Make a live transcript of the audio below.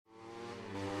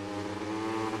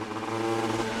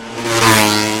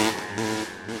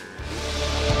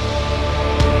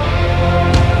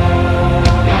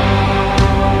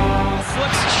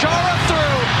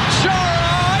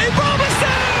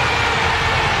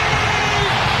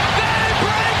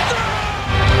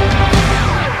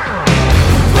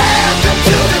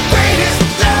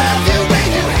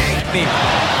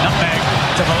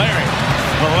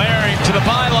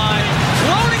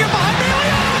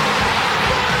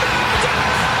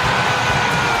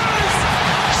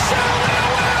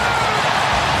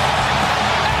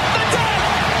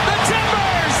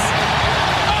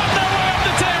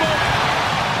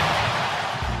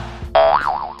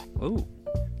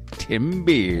Tim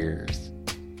Beers.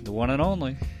 The one and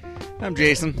only. I'm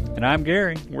Jason. And I'm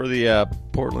Gary. We're the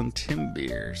Portland Tim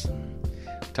Beers.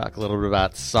 Talk a little bit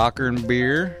about soccer and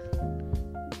beer.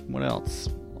 What else?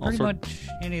 Pretty much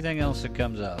anything else that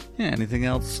comes up. Yeah, anything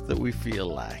else that we feel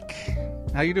like.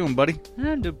 How you doing, buddy?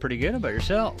 I'm doing pretty good. How about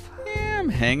yourself? Yeah, I'm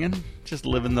hanging. Just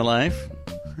living the life.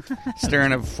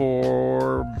 Staring at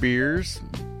 4 beers.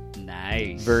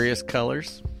 Nice. Various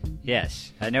colors.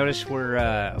 Yes. I noticed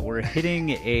we're hitting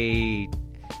a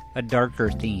darker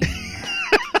theme.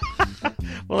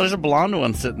 Well, there's a blonde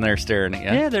one sitting there staring at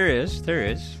you. Yeah, there is. There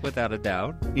is, without a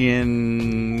doubt.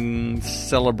 In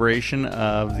celebration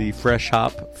of the fresh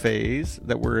hop phase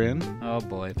that we're in. Oh,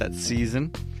 boy. That season.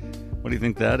 What do you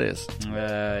think that is?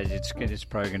 It's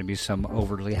probably going to be some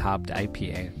overly hopped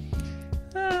IPA.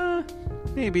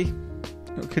 Maybe.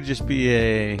 It could just be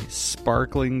a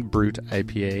sparkling brute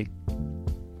IPA.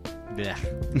 Yeah.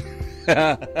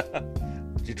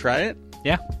 Did you try it?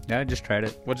 Yeah, I just tried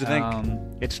it. What'd you think?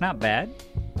 It's not bad.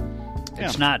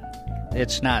 Yeah.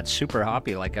 It's not super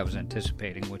hoppy like I was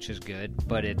anticipating, which is good.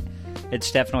 But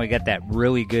it's definitely got that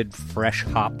really good fresh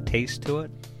hop taste to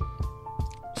it.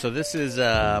 So this is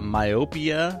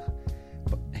Myopia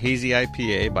Hazy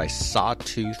IPA by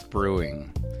Sawtooth Brewing.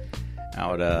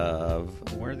 Out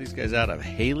of, where are these guys out of?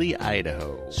 Haley,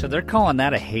 Idaho. So they're calling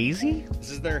that a hazy?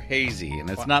 This is their hazy, and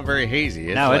it's not very hazy.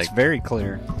 It's very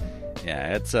clear.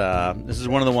 Yeah, it's this is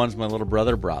one of the ones my little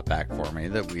brother brought back for me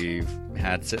that we've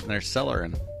had sitting there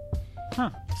cellaring. Huh.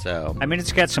 So I mean,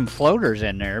 it's got some floaters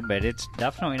in there, but it's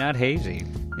definitely not hazy.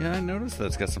 Yeah, I noticed that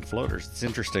it's got some floaters. It's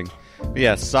interesting. But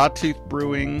yeah, Sawtooth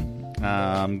Brewing,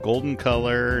 golden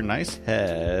color, nice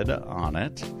head on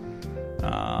it.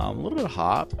 A little bit of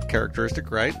hop, characteristic,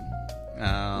 right?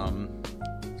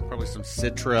 Probably some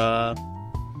Citra.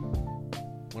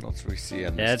 What else do we see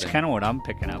on this? Yeah, it's kind of what I'm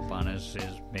picking up on is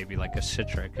maybe like a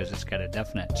Citra, because it's got a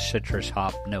definite citrus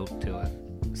hop note to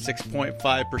it.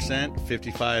 6.5%,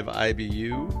 55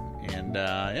 IBU, and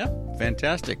yeah,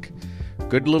 fantastic.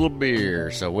 Good little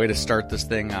beer. So way to start this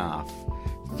thing off.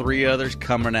 3 others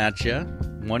coming at you.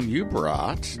 One you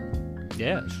brought.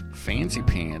 Yes. Fancy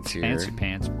pants here. Fancy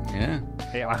pants. Yeah.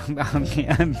 Hey,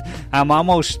 I'm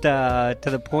almost to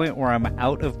the point where I'm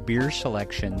out of beer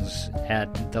selections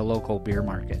at the local beer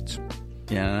markets.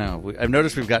 Yeah, I know. I've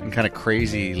noticed we've gotten kind of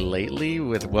crazy lately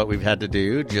with what we've had to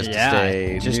do to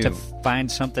stay new. To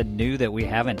find something new that we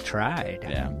haven't tried.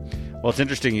 Yeah. Well, it's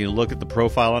interesting. You look at the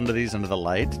profile under these, under the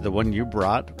light. The one you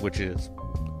brought, which is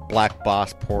Black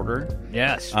Boss Porter.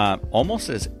 Yes. Almost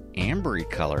as ambery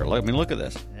color. I mean, look at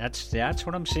this. That's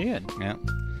what I'm seeing. Yeah.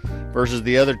 Versus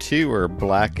the other two are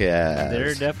black as.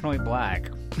 They're definitely black.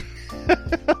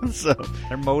 So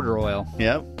they're motor oil.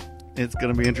 Yep. It's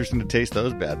going to be interesting to taste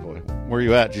those bad boy. Where are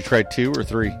you at? Did you try 2 or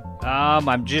 3?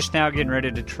 I'm just now getting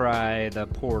ready to try the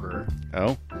porter.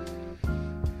 Oh.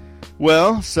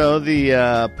 Well, so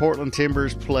the Portland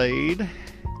Timbers played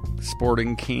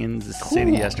Sporting Kansas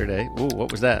City yesterday. Ooh,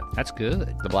 what was that? That's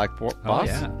good. The Black Boss? Oh,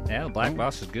 yeah. Yeah, the Black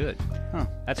Boss is good. Huh.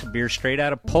 That's a beer straight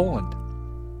out of Poland.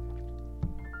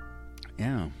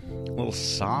 Yeah. A little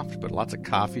soft, but lots of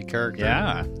coffee character.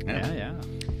 Yeah.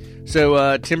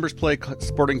 So, Timbers play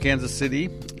Sporting Kansas City.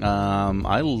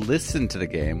 I listened to the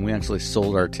game. We actually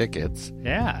sold our tickets.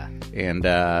 Yeah. And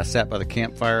sat by the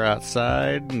campfire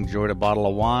outside, enjoyed a bottle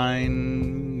of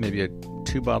wine, maybe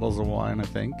 2 bottles of wine, I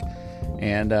think,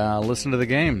 and listened to the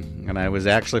game. And I was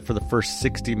actually, for the first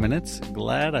 60 minutes,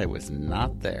 glad I was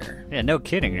not there. Yeah, no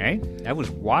kidding, right? I was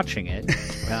watching it.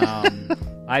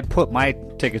 I put my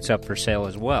tickets up for sale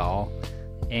as well,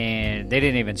 and they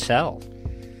didn't even sell.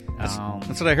 That's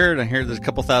what I heard. I heard there's a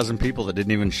couple thousand people that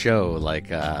didn't even show.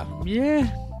 Yeah.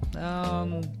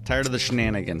 Tired of the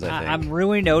shenanigans, I think. I'm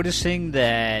really noticing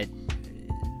that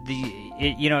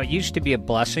it used to be a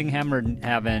blessing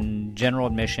having general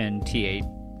admission TA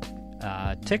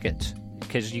tickets,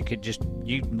 because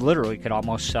you literally could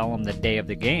almost sell them the day of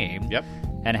the game. Yep.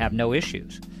 And have no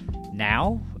issues.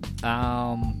 Now,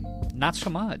 not so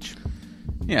much.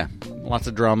 Yeah, lots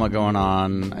of drama going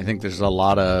on. I think there's a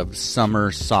lot of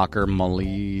summer soccer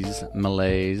malaise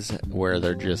where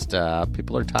they're just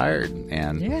people are tired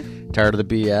and tired of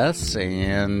the BS,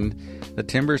 and the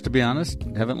Timbers, to be honest,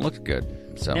 haven't looked good.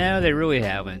 So no, they really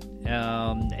haven't.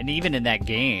 And even in that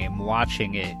game,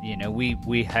 watching it,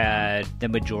 we had the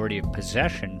majority of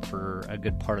possession for a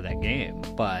good part of that game,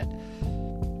 but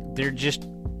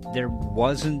there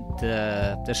wasn't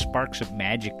the sparks of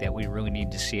magic that we really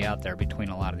need to see out there between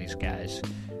a lot of these guys.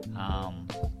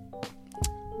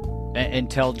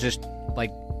 Until just,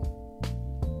 like,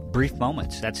 brief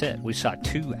moments. That's it. We saw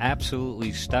 2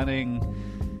 absolutely stunning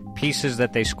pieces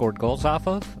that they scored goals off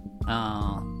of.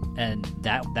 and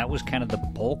that was kind of the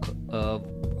bulk of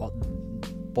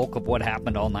what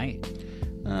happened all night.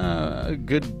 A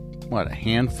good, a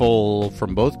handful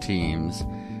from both teams,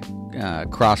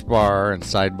 crossbar and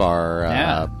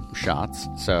sidebar shots.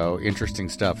 So interesting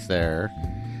stuff there.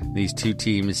 These two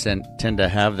teams tend to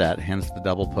have that, hence the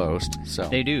double post. So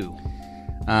they do.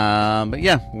 But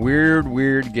yeah,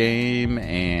 weird game,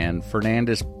 and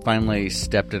Fernandez finally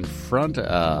stepped in front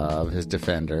of his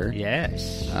defender.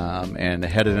 Yes. And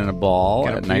headed in a ball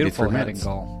Got at a 93 minutes. heading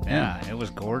goal. Yeah, it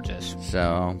was gorgeous.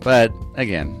 So, but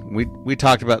again, we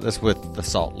talked about this with the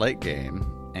Salt Lake game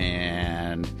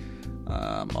and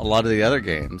a lot of the other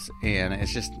games, and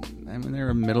it's just, they're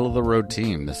a middle of the road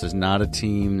team. This is not a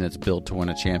team that's built to win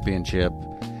a championship.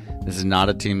 This is not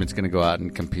a team that's going to go out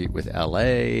and compete with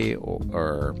LA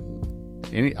or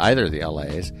either of the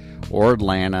LAs or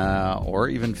Atlanta or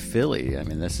even Philly.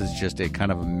 This is just a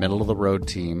kind of a middle of the road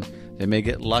team. They may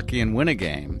get lucky and win a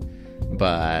game,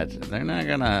 but they're not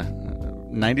going to.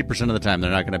 90% of the time, they're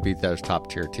not going to beat those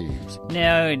top-tier teams.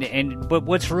 No, but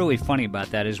what's really funny about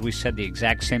that is we said the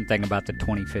exact same thing about the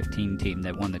 2015 team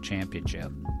that won the championship.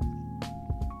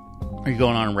 Are you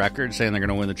going on record saying they're going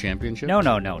to win the championship? No.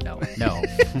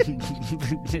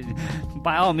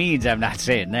 By all means, I'm not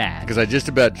saying that. Because I just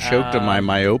about choked on my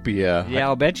myopia. Yeah,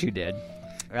 I'll bet you did.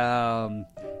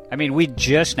 We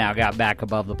just now got back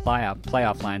above the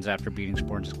playoff lines after beating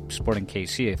Sporting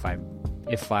KC,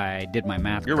 if I did my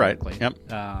math correctly. You're right.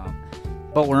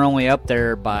 Yep. But we're only up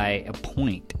there by a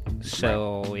point,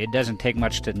 so It doesn't take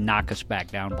much to knock us back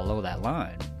down below that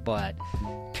line. But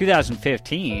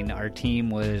 2015, our team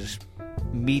was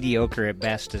mediocre at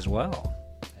best as well,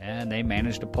 and they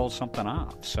managed to pull something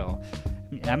off. So,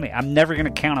 I'm never going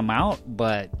to count them out,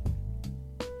 but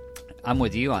I'm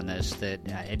with you on this, that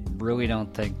I really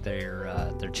don't think their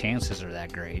chances are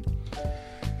that great.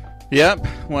 Yep.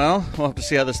 Well, we'll have to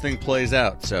see how this thing plays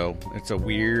out. So it's the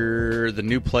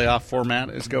new playoff format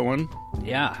is going.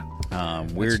 Yeah.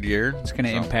 Weird year. It's going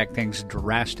to impact things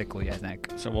drastically, I think.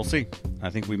 So we'll see. I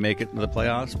think we make it to the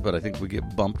playoffs, but I think we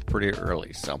get bumped pretty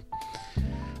early. So,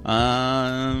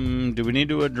 do we need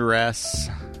to address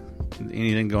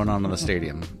anything going on in the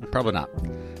stadium? Probably not.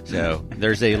 So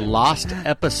there's a lost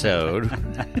episode,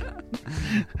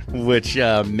 which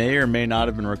may or may not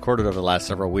have been recorded over the last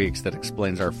several weeks, that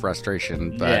explains our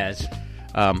frustration. But, yes.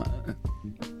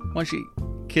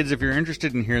 Kids, if you're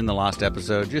interested in hearing the lost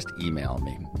episode, just email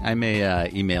me. I may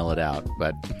email it out,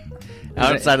 but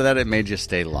outside of that, it may just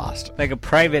stay lost. Like a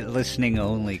private listening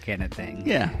only kind of thing.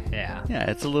 Yeah.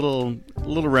 It's a little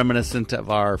reminiscent of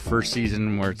our first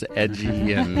season, where it's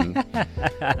edgy and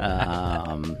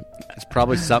it's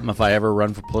probably something if I ever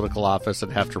run for political office,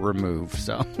 I'd have to remove.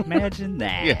 So imagine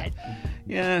that.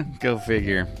 Yeah, go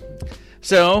figure.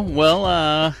 So,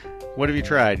 well, what have you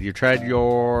tried? You've tried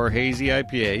your hazy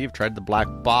IPA. You've tried the Black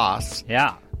Boss.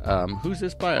 Yeah. Who's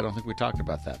this by? I don't think we talked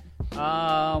about that.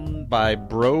 By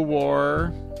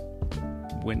Browar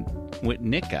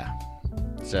Witnica.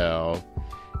 So,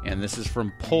 and this is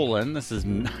from Poland. This is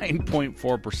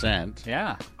 9.4%.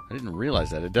 Yeah. I didn't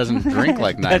realize that. It doesn't drink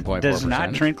like 9.4%. Does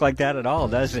not drink like that at all,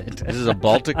 does it? This is a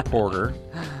Baltic porter.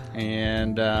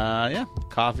 And,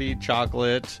 coffee,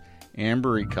 chocolate,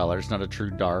 ambery color. It's not a true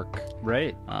dark.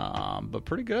 Right. But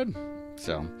pretty good.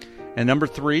 So, and number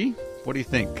 3, what do you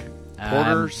think?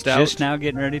 Porter, stout? Just now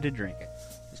getting ready to drink it.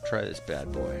 Let's try this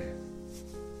bad boy.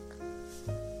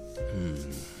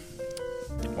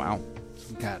 Wow.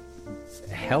 It's got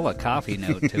a hella coffee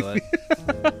note to it.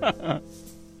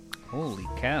 Holy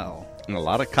cow. And a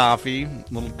lot of coffee,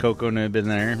 little cocoa nib in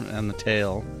there on the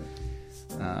tail.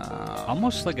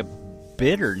 Almost like a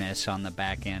bitterness on the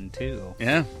back end, too.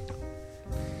 Yeah.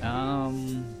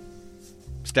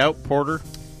 Stout, porter?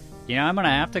 I'm going to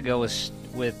have to go with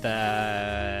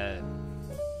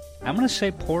I'm going to say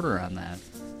porter on that.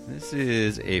 This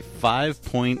is a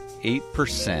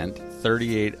 5.8%,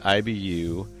 38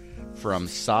 IBU from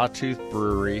Sawtooth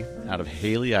Brewery out of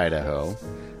Haley, Idaho.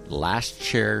 Last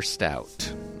chair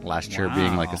stout. Last chair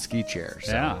being like a ski chair.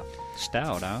 So. Yeah,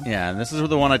 stout, huh? Yeah, and this is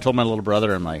the one I told my little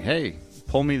brother. I'm like, hey,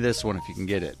 pull me this one if you can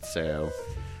get it. So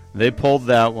they pulled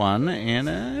that one, and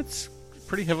it's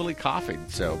pretty heavily coffeed.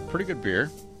 So pretty good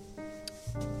beer.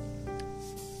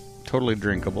 Totally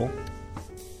drinkable.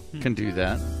 Can do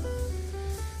that.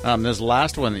 This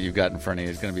last one that you've got in front of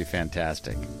you is going to be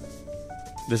fantastic.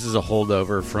 This is a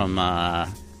holdover from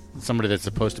somebody that's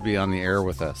supposed to be on the air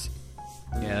with us.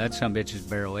 Yeah, that sumbitch is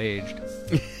barrel aged.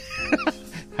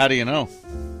 How do you know?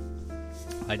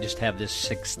 I just have this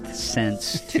sixth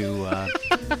sense to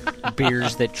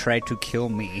beers that try to kill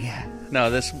me. No,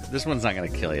 this one's not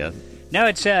going to kill you. No,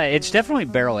 it's definitely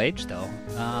barrel aged though.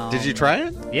 Did you try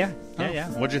it? Yeah, Oh, yeah.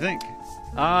 What'd you think?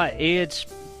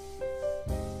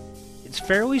 It's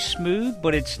fairly smooth,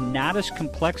 but it's not as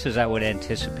complex as I would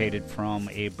anticipated from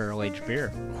a barrel aged beer.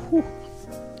 Whew.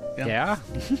 Yeah.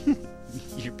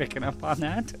 You're picking up on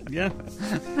that? Yeah.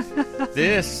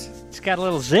 It's got a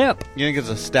little zip. You think it's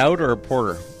a stout or a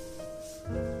porter?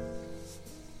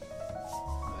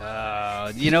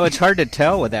 It's hard to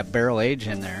tell with that barrel age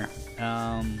in there.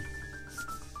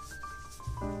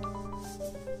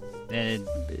 And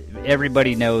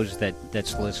everybody knows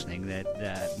that's listening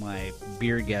that my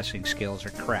beer guessing skills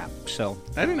are crap. So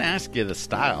I didn't ask you the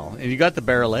style, and you got the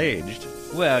barrel aged.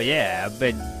 Well, yeah,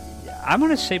 but I'm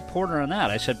going to say porter on that.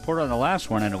 I said porter on the last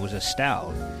one, and it was a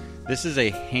stout. This is a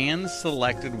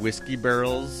hand-selected whiskey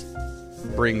barrels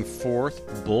bring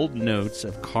forth bold notes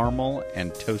of caramel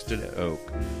and toasted oak,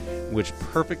 which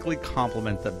perfectly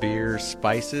complement the beer's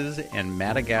spices and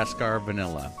Madagascar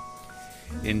vanilla.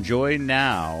 Enjoy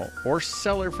now or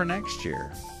cellar for next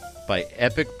year by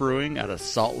Epic Brewing out of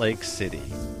Salt Lake City.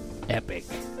 Epic.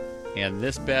 And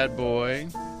this bad boy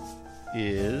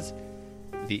is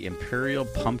the Imperial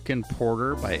Pumpkin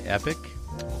Porter by Epic.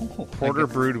 Porter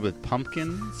brewed with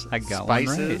pumpkins,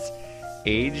 spices,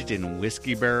 aged in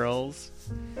whiskey barrels.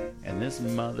 And this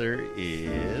mother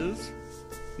is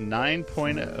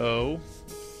 9.0.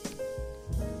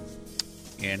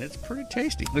 And it's pretty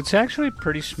tasty. It's actually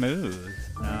pretty smooth.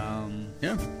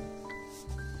 Yeah.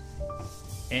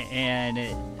 And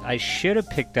I should have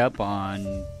picked up on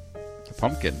the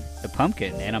pumpkin,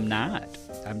 and I'm not.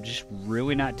 I'm just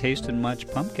really not tasting much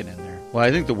pumpkin in there. Well,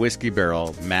 I think the whiskey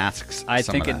barrel masks. I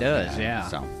think it does. Yeah.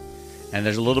 So, and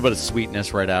there's a little bit of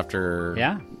sweetness right after.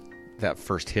 Yeah. That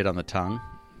first hit on the tongue.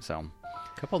 So,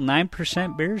 a couple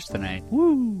 9% beers tonight.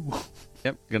 Woo!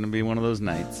 Yep, gonna be one of those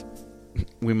nights.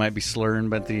 We might be slurring,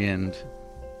 but at the end,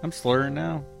 I'm slurring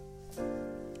now.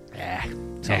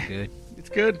 It's all good. It's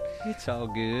good. It's all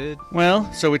good.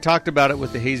 Well, so we talked about it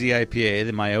with the hazy IPA,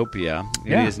 the Myopia.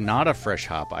 Yeah. It is not a fresh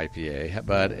hop IPA,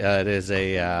 but it is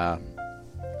a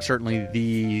certainly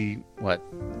the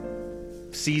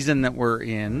season that we're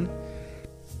in.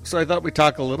 So I thought we'd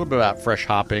talk a little bit about fresh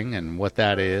hopping and what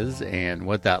that is and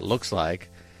what that looks like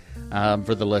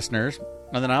for the listeners.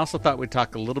 And then I also thought we'd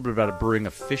talk a little bit about brewing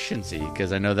efficiency,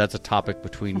 because I know that's a topic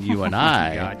between you and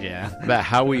I. God, yeah. About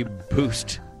how we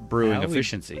boost brewing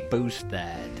efficiency. Boost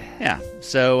that. Yeah.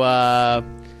 So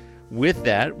with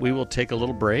that, we will take a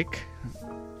little break,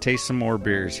 taste some more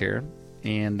beers here,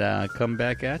 and come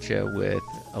back at you with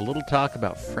a little talk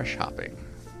about fresh hopping.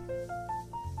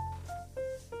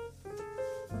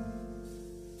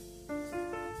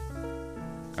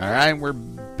 All right, we're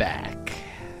back.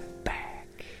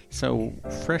 So,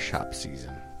 fresh hop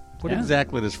season. What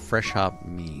exactly does fresh hop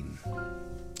mean?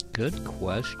 Good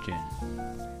question.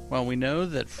 Well, we know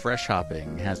that fresh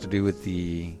hopping has to do with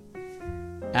the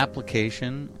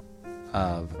application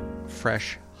of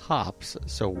fresh hops,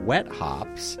 so wet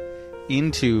hops,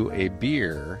 into a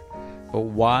beer. But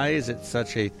why is it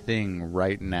such a thing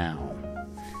right now?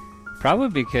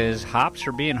 Probably because hops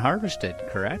are being harvested,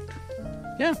 correct?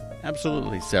 Yeah,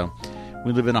 absolutely. So,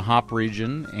 we live in a hop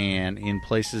region, and in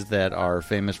places that are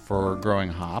famous for growing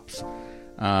hops,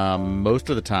 most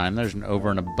of the time there's an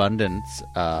abundance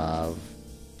of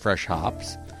fresh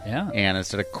hops. Yeah. And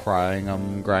instead of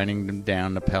grinding them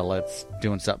down to pellets,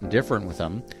 doing something different with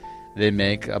them, they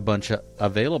make a bunch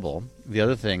available. The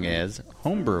other thing is,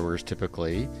 home brewers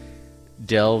typically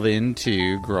delve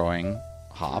into growing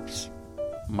hops.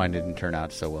 Mine didn't turn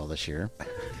out so well this year.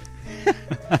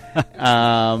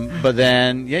 But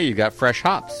then, you got fresh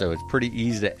hops, so it's pretty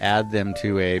easy to add them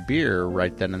to a beer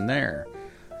right then and there.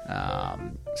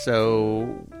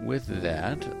 So with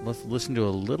that, let's listen to a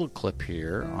little clip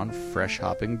here on fresh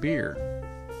hopping beer.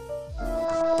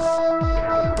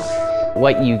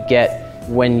 What you get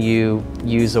when you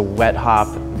use a wet hop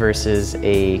versus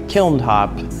a kilned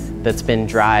hop that's been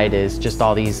dried is just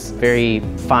all these very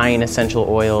fine essential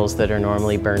oils that are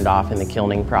normally burned off in the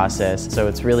kilning process. So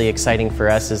it's really exciting for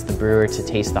us as the brewer to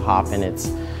taste the hop in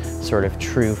its sort of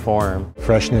true form.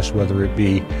 Freshness, whether it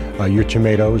be your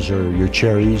tomatoes or your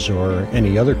cherries or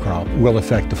any other crop, will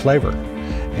affect the flavor.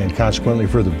 And consequently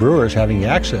for the brewers, having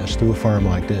access to a farm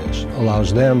like this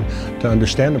allows them to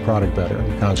understand the product better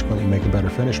and consequently make a better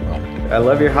finished product. I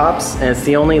love your hops, and it's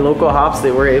the only local hops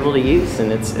that we're able to use,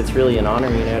 and it's really an honor,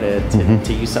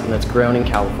 to use something that's grown in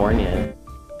California.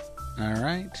 All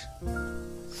right.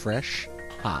 Fresh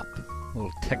hop. A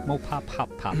little Tecmo Pop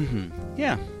Hop Pop.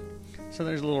 Yeah. So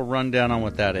there's a little rundown on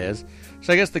what that is.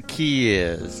 So I guess the key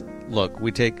is, look,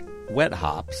 we take wet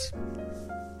hops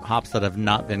hops that have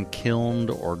not been kilned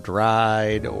or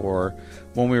dried, or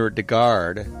when we were at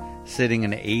DeGard, sitting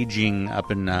and aging up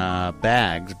in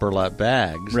bags, burlap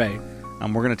bags. Right.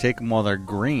 We're going to take them while they're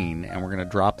green, and we're going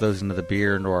to drop those into the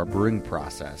beer into our brewing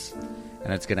process.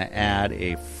 And it's going to add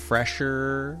a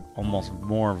fresher, almost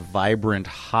more vibrant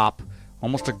hop,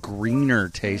 almost a greener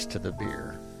taste to the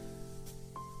beer.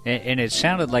 And it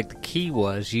sounded like the key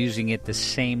was using it the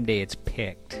same day it's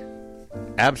picked.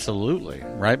 Absolutely,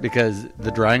 right? Because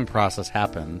the drying process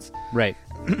happens. Right.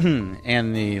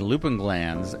 And the lupin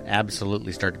glands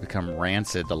absolutely start to become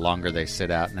rancid the longer they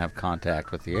sit out and have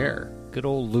contact with the air. Good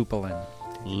old lupulin.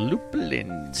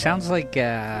 Lupulin. Sounds like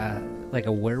a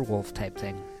werewolf type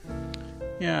thing.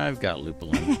 Yeah, I've got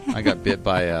lupulin. I got bit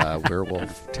by a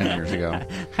werewolf 10 years ago.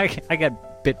 I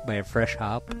got bit by a fresh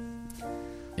hop.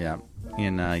 Yeah,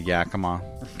 in Yakima.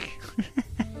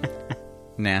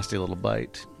 Nasty little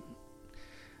bite.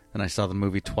 And I saw the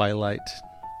movie Twilight.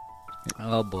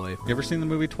 Oh, boy. You ever seen the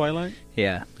movie Twilight?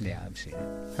 Yeah, I've seen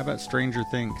it. How about Stranger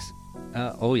Things?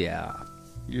 Oh, yeah.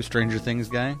 You a Stranger Things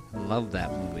guy? Love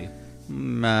that movie.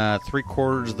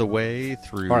 3/4 of the way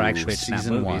through Or actually, it's season not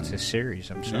a movie, 1. it's a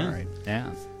series. I'm sorry. Yeah.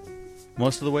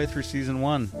 Most of the way through season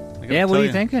 1. Yeah, what are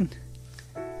you thinking?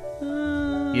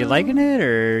 You liking it,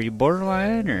 or you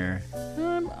borderline, or?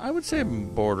 I would say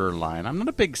borderline. I'm not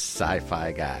a big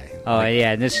sci-fi guy. Oh,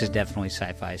 yeah, this is definitely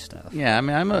sci-fi stuff. Yeah, I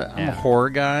mean, I'm a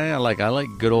horror guy. I like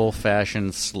good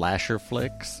old-fashioned slasher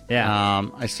flicks. Yeah.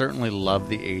 I certainly love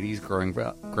the 80s,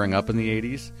 growing up in the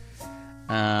 80s.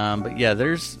 But yeah,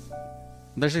 there's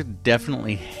a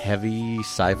definitely heavy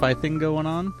sci-fi thing going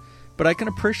on, but I can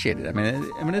appreciate it. I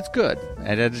mean, it's good.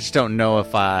 And I just don't know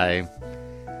if I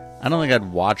don't think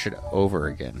I'd watch it over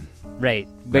again. Right.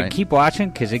 But Right. keep watching,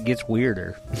 because it gets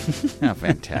weirder. Oh,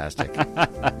 fantastic.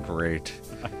 Great.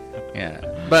 Yeah.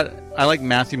 But I like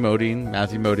Matthew Modine.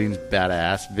 Matthew Modine's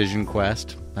badass. Vision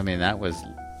Quest. I mean, that was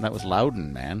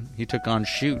Loudon, man. He took on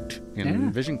Shoot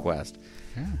in Vision Quest.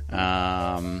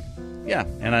 Yeah.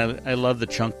 And I love the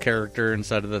Chunk character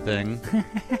inside of the thing.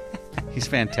 He's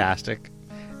fantastic.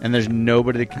 And there's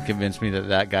nobody that can convince me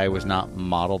that guy was not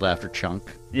modeled after Chunk.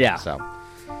 Yeah. So,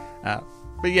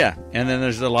 but yeah, and then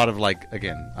there's a lot of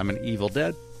again, I'm an Evil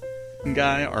Dead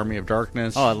guy, Army of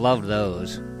Darkness. Oh, I love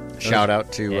those. Shout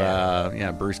out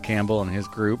to Bruce Campbell and his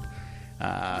group,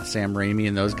 Sam Raimi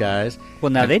and those guys.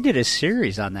 Well, now they did a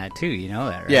series on that too. You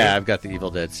know that, right? Yeah, I've got the Evil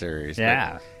Dead series.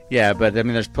 Yeah. But I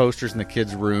mean, there's posters in the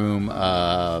kids' room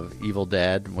of Evil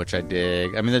Dead, which I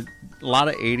dig. I mean, there's a lot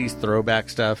of 80s throwback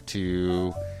stuff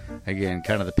to, again,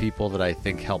 kind of the people that I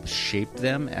think helped shape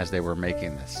them as they were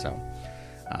making this. So,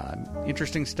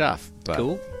 interesting stuff. But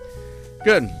Cool.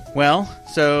 Good. Well,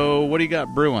 so what do you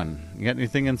got brewing? You got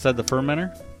anything inside the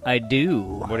fermenter? I do.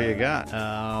 What do you got?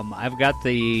 I've got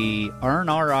the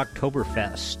R&R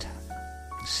Oktoberfest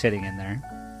sitting in there.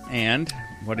 And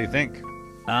what do you think?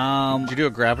 Did Did you do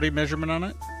a gravity measurement on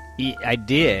it? I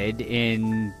did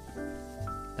in.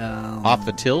 Off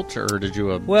the tilt, or did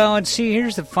you? Well, and see,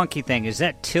 here's the funky thing: is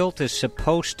that tilt is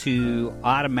supposed to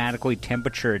automatically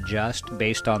temperature adjust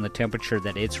based on the temperature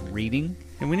that it's reading.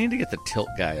 And we need to get the tilt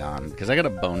guy on, because I got a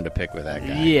bone to pick with that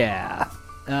guy. Yeah,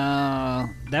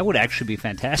 that would actually be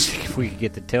fantastic if we could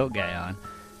get the tilt guy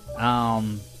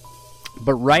on.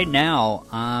 But right now,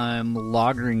 I'm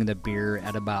lagering the beer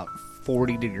at about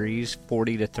 40 degrees,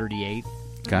 40 to 38.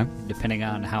 Okay. Depending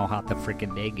on how hot the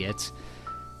freaking day gets.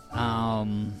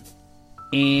 And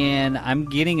I'm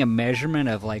getting a measurement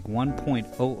of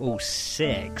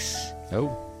 1.006. Oh.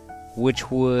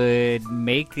 Which would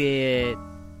make it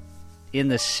in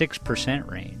the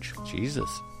 6% range. Jesus.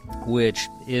 Which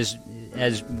is,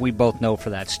 as we both know for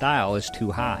that style, is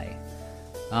too high.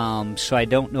 So I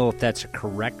don't know if that's a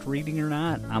correct reading or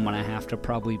not. I'm going to have to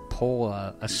probably pull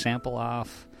a sample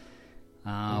off.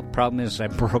 Problem is I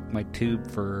broke my tube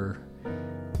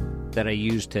that I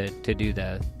used to do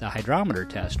the hydrometer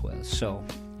test with. So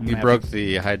you broke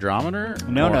the hydrometer?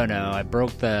 No. I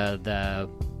broke the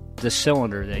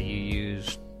cylinder that you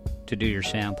use to do your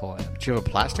sample in. Do you have a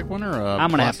plastic one or I'm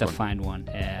going to have to find one.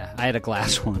 Yeah, I had a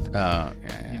glass one. Yeah.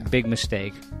 Big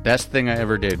mistake. Best thing I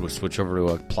ever did was switch over to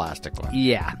a plastic one.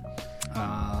 Yeah.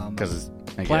 Because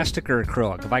plastic or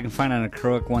acrylic. If I can find an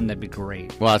acrylic one, that'd be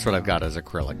great. Well, that's what I've got as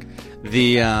acrylic.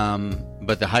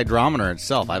 But the hydrometer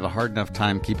itself, I have a hard enough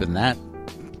time keeping that.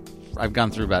 I've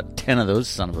gone through about 10 of those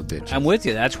son of a bitches. I'm with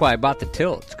you. That's why I bought the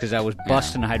tilts, because I was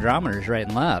busting hydrometers right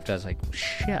and left. I was like,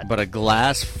 shit. But a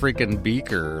glass freaking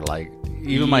beaker,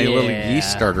 even my little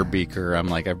yeast starter beaker, I'm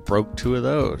like, I broke 2 of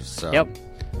those. So. Yep.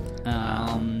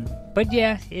 But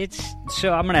yeah,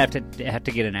 so I'm gonna have to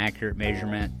get an accurate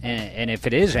measurement, and if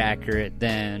it is accurate,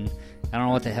 then I don't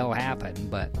know what the hell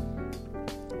happened, but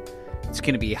it's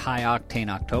going to be high-octane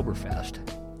Oktoberfest.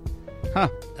 Huh.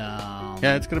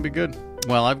 Yeah, it's going to be good.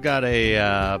 Well, I've got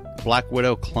a Black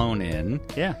Widow clone in.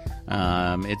 Yeah.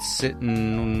 It's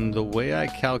sitting, the way I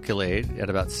calculate, at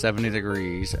about 70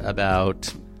 degrees,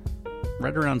 about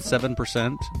right around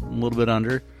 7%, a little bit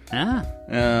under.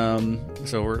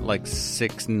 So we're like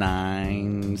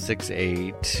 6.9,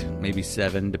 6.8, maybe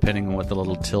 7, depending on what the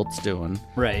little tilt's doing.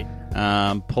 Right.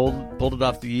 Pulled it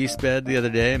off the yeast bed the other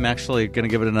day. I'm actually going to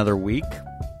give it another week.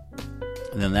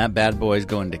 And then that bad boy's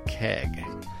going to keg.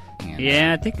 And,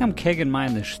 yeah, I think I'm kegging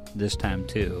mine this time,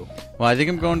 too. Well, I think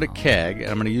I'm going to keg, and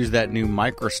I'm going to use that new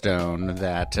Microstone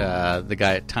that the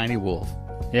guy at Tiny Wolf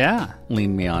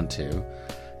leaned me onto.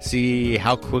 See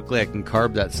how quickly I can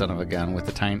carb that son of a gun with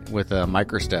a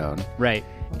Microstone. Right.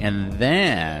 And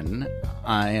then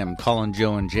I am calling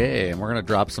Joe and Jay, and we're going to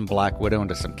drop some Black Widow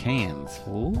into some cans.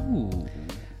 Ooh.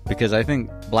 Because I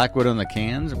think Black Widow in the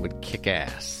cans would kick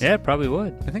ass. Yeah, it probably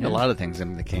would. I think a lot of things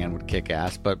in the can would kick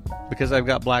ass, but because I've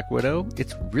got Black Widow,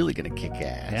 it's really going to kick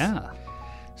ass. Yeah.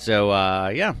 So,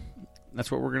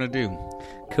 that's what we're going to do.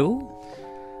 Cool.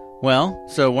 Well,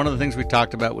 so one of the things we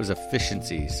talked about was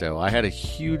efficiency. So I had a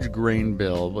huge grain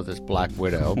bill with this Black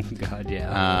Widow. God,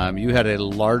 yeah. You had a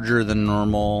larger than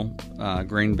normal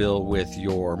grain bill with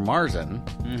your Marzen.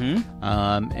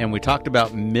 Mm-hmm. And we talked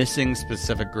about missing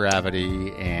specific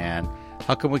gravity and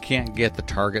how come we can't get the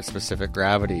target specific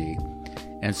gravity.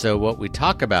 And so what we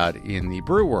talk about in the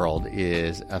brew world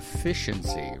is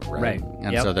efficiency, right?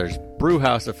 And so there's brew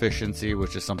house efficiency,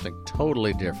 which is something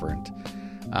totally different.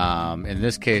 In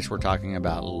this case, we're talking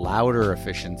about lauter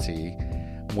efficiency,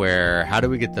 where how do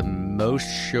we get the most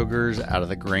sugars out of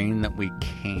the grain that we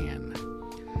can?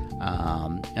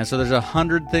 And so there's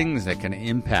 100 things that can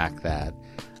impact that,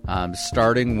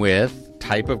 starting with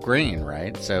type of grain,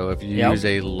 right? So if you use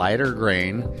a lighter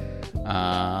grain,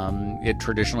 it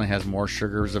traditionally has more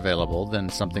sugars available than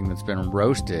something that's been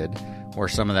roasted, where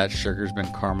some of that sugar's been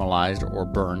caramelized or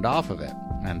burned off of it.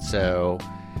 And so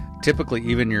typically,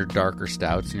 even your darker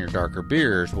stouts and your darker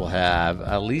beers will have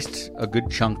at least a good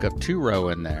chunk of 2-row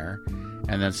in there,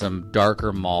 and then some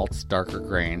darker malts, darker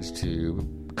grains to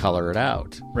color it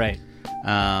out. Right.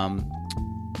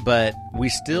 But we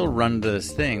still run into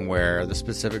this thing where the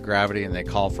specific gravity, and they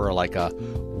call for like a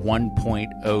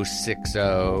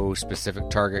 1.060 specific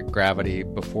target gravity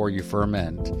before you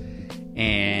ferment.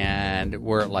 And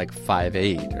we're at like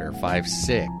 5.8 or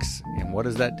 5.6. And what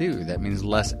does that do? That means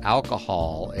less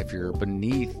alcohol if you're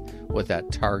beneath what that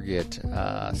target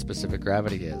specific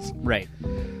gravity is. Right.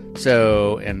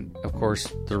 So, and of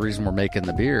course, the reason we're making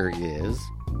the beer is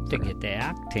to get the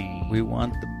octane. We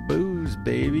want the booze,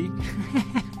 baby.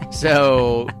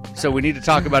 So we need to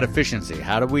talk about efficiency.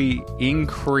 How do we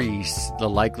increase the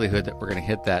likelihood that we're going to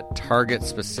hit that target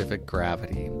specific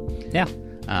gravity? Yeah.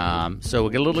 So we'll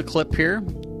get a little clip here.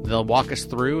 They'll walk us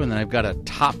through, and then I've got a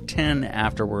top 10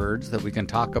 afterwards that we can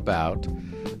talk about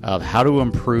of how to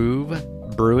improve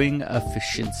brewing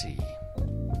efficiency.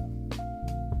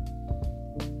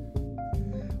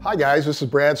 Hi guys, this is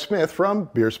Brad Smith from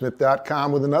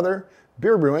Beersmith.com with another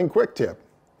beer brewing quick tip.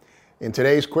 In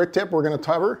today's quick tip, we're going to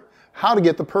cover how to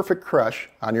get the perfect crush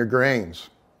on your grains.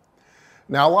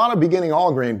 Now, a lot of beginning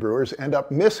all grain brewers end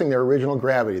up missing their original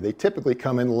gravity. They typically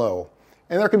come in low.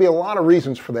 And there can be a lot of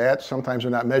reasons for that. Sometimes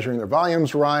they're not measuring their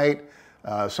volumes right.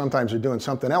 Sometimes they're doing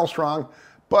something else wrong.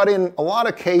 But in a lot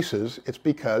of cases, it's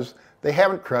because they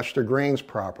haven't crushed their grains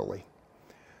properly.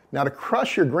 Now, to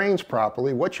crush your grains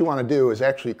properly, what you want to do is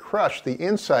actually crush the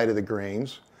inside of the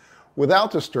grains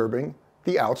without disturbing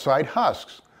the outside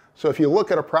husks. So if you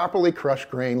look at a properly crushed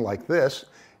grain like this,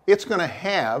 it's going to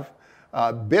have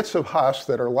bits of husk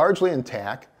that are largely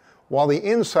intact, while the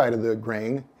inside of the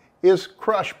grain is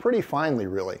crushed pretty finely,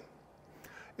 really.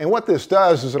 And what this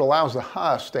does is it allows the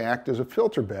husk to act as a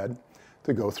filter bed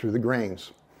to go through the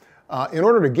grains. In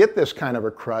order to get this kind of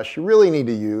a crush, you really need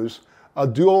to use a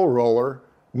dual roller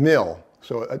mill.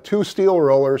 So 2 steel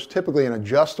rollers, typically an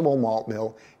adjustable malt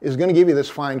mill, is going to give you this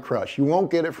fine crush. You won't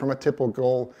get it from a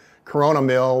typical Corona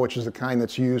mill, which is the kind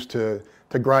that's used to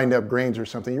grind up grains or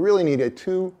something. You really need a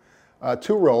two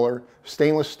roller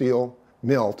stainless steel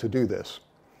mill to do this.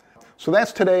 So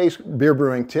that's today's beer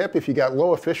brewing tip. If you got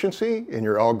low efficiency in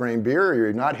your all grain beer, or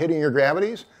you're not hitting your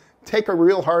gravities, take a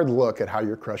real hard look at how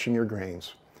you're crushing your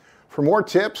grains. For more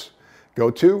tips,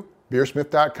 go to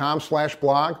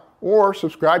beersmith.com/blog or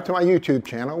subscribe to my YouTube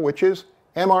channel, which is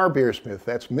MR Beersmith.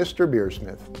 That's Mr.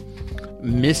 Beersmith.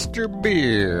 Mr.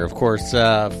 Beer, of course,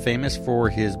 famous for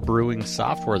his brewing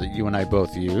software that you and I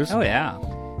both use. Oh, yeah.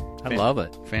 I love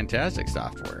it. Fantastic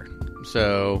software.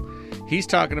 So he's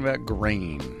talking about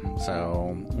grain.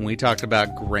 So we talked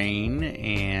about grain,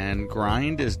 and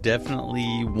grind is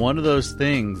definitely one of those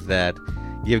things that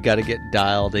you've got to get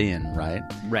dialed in, right?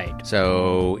 Right.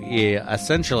 So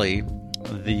essentially,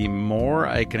 the more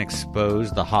I can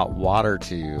expose the hot water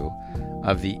to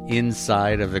of the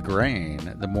inside of the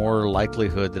grain, the more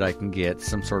likelihood that I can get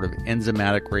some sort of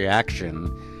enzymatic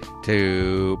reaction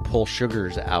to pull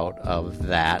sugars out of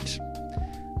that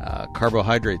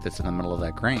carbohydrate that's in the middle of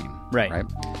that grain. Right.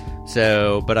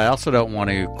 So, but I also don't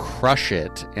want to crush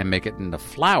it and make it into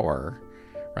flour,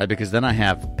 right? Because then I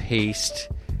have paste,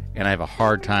 and I have a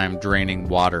hard time draining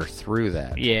water through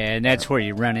that. Yeah, and that's where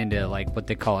you run into like what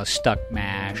they call a stuck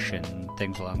mash and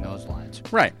things along those lines.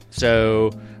 Right.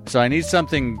 So I need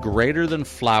something greater than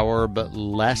flour, but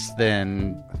less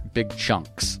than big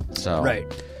chunks. So Right.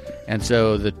 And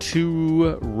so the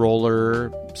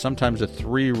 2-roller, sometimes a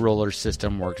 3-roller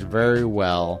system works very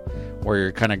well, where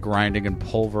you're kind of grinding and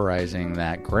pulverizing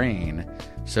that grain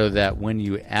so that when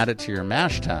you add it to your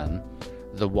mash tun,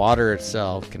 the water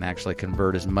itself can actually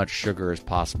convert as much sugar as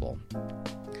possible.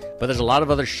 But there's a lot of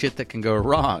other shit that can go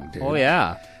wrong, dude. Oh,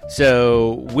 yeah.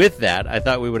 So with that, I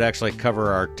thought we would actually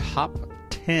cover our top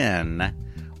 10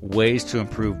 ways to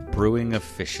improve brewing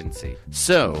efficiency.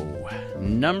 So,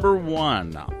 number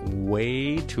 1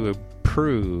 way to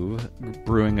improve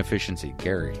brewing efficiency,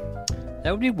 Gary. That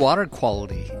would be water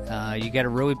quality. You got to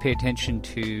really pay attention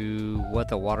to what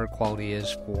the water quality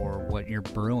is for what you're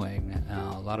brewing.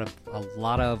 A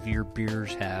lot of your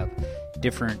beers have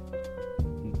different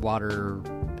water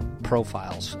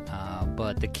profiles,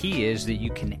 but the key is that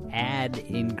you can add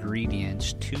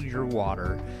ingredients to your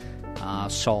water,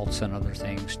 salts and other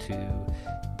things, to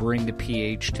bring the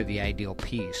pH to the ideal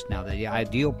piece. Now, the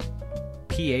ideal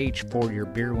pH for your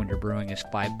beer when you're brewing is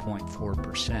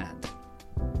 5.4%.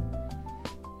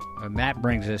 And that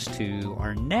brings us to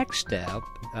our next step,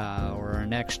 or our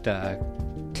next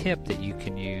tip that you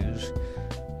can use.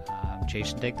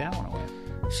 Jason, take that one away.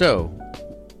 So,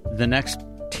 the next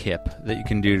tip that you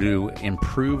can do to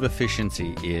improve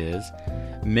efficiency is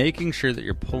making sure that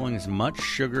you're pulling as much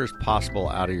sugar as possible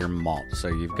out of your malt. So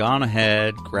you've gone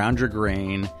ahead, ground your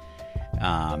grain,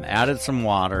 added some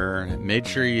water, made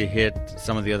sure you hit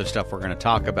some of the other stuff we're going to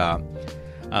talk about.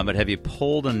 But have you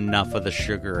pulled enough of the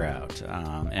sugar out?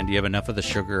 And do you have enough of the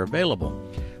sugar available?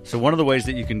 So one of the ways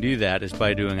that you can do that is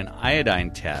by doing an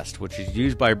iodine test, which is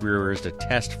used by brewers to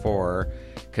test for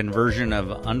conversion of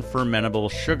unfermentable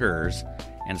sugars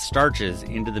and starches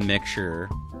into the mixture.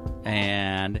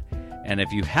 And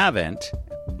if you haven't,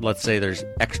 let's say there's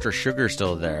extra sugar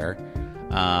still there,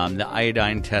 the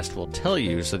iodine test will tell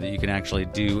you so that you can actually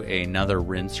do another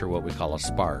rinse, or what we call a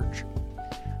sparge.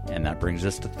 And that brings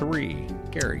us to 3.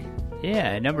 Gary.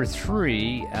 Yeah, number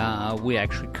 3, we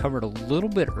actually covered a little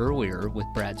bit earlier with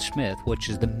Brad Smith, which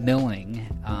is the milling,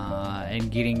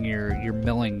 and getting your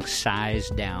milling size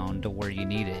down to where you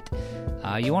need it.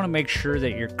 You want to make sure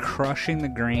that you're crushing the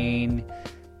grain,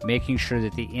 making sure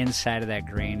that the inside of that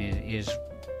grain is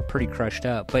pretty crushed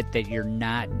up, but that you're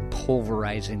not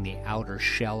pulverizing the outer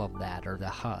shell of that, or the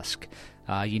husk.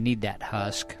 You need that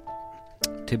husk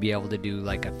to be able to do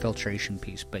like a filtration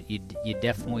piece, but you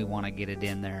definitely want to get it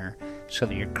in there so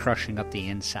that you're crushing up the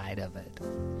inside of it.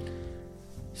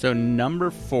 So number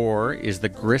 4 is the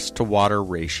grist to water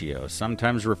ratio,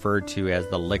 sometimes referred to as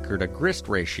the liquor to grist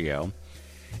ratio.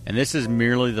 And this is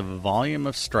merely the volume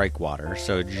of strike water,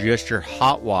 so just your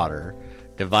hot water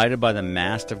divided by the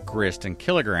mass of grist in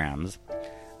kilograms.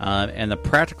 And the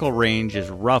practical range is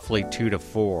roughly 2 to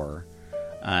 4.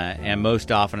 And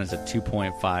most often is at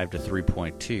 2.5 to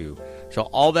 3.2. So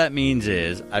all that means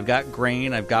is I've got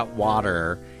grain, I've got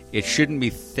water. It shouldn't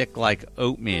be thick like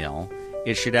oatmeal.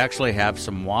 It should actually have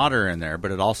some water in there,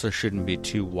 but it also shouldn't be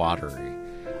too watery.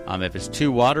 If it's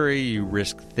too watery, you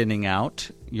risk thinning out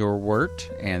your wort,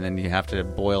 and then you have to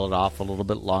boil it off a little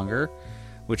bit longer,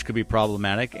 which could be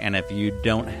problematic. And if you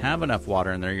don't have enough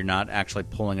water in there, you're not actually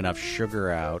pulling enough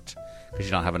sugar out because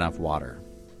you don't have enough water.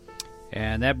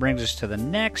 And that brings us to the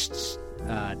next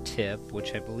tip,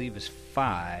 which I believe is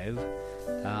 5,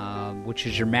 which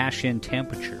is your mash in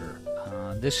temperature.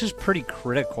 This is pretty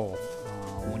critical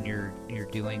when you're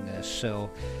doing this. So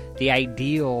the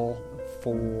ideal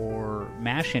for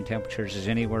mash in temperatures is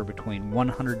anywhere between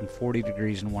 140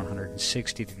 degrees and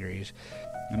 160 degrees.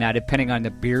 Now, depending on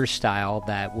the beer style,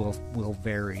 that will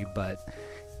vary, but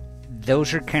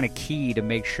those are kind of key to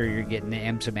make sure you're getting the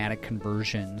enzymatic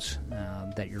conversions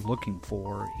that you're looking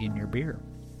for in your beer.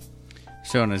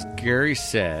 So, and as Gary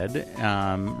said,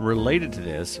 related to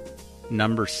this,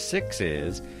 number 6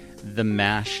 is the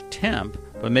mash temp,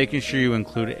 but making sure you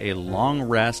include a long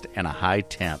rest and a high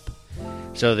temp.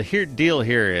 So the deal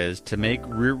here is to make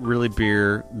really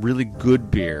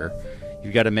good beer,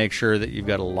 you've got to make sure that you've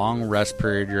got a long rest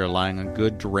period. You're allowing a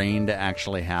good drain to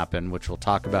actually happen, which we'll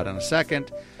talk about in a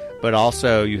second. But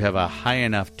also you have a high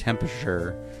enough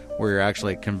temperature where you're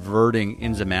actually converting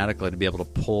enzymatically to be able to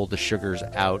pull the sugars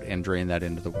out and drain that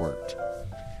into the wort.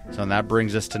 So that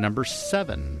brings us to number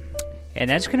 7. And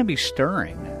that's going to be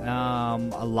stirring.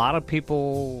 A lot of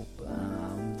people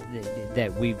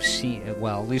that we've seen,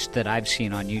 well, at least that I've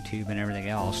seen on YouTube and everything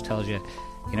else, tells you,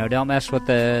 don't mess with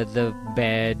the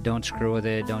bed, don't screw with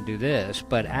it, don't do this.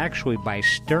 But actually, by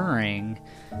stirring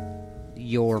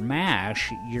your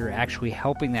mash, you're actually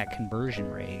helping that conversion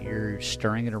rate. You're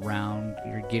stirring it around,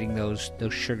 you're getting those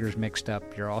sugars mixed up.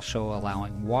 You're also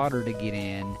allowing water to get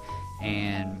in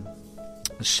and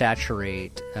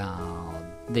saturate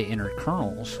the inner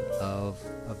kernels of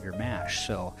your mash.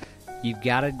 So you've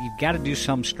got to do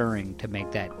some stirring to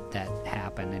make that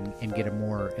happen and get a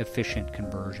more efficient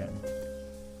conversion.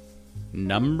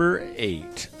 Number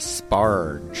 8,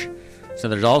 sparge. So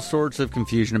there's all sorts of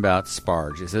confusion about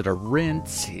sparge. Is it a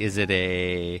rinse? Is it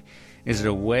a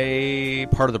way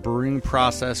part of the brewing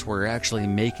process where you're actually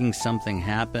making something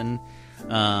happen?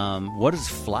 What is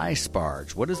fly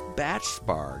sparge? What is batch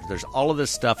sparge? There's all of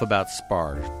this stuff about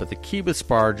sparge, but the key with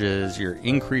sparge is you're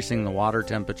increasing the water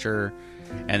temperature,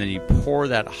 and then you pour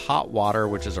that hot water,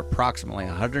 which is approximately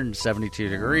 172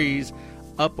 degrees,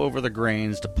 up over the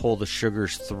grains to pull the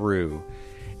sugars through.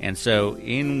 And so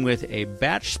with a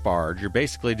batch sparge, you're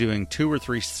basically doing 2 or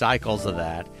 3 cycles of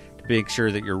that to make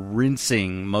sure that you're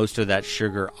rinsing most of that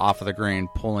sugar off of the grain,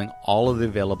 pulling all of the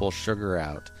available sugar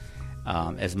out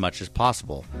as much as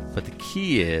possible. But the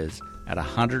key is at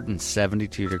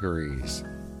 172 degrees.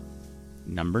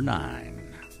 Number 9.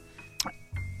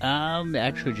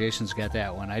 Actually, Jason's got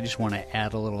that one. I just want to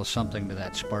add a little something to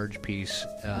that sparge piece.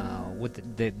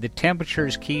 With the temperature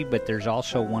is key, but there's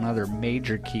also one other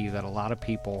major key that a lot of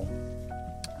people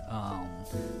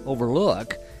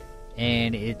overlook,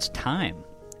 and it's time.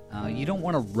 You don't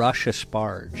want to rush a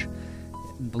sparge.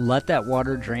 Let that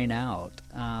water drain out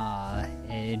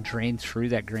and drain through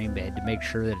that grain bed to make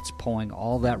sure that it's pulling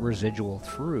all that residual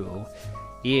through.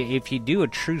 If you do a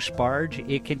true sparge,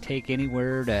 it can take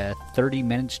anywhere to 30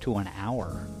 minutes to an hour,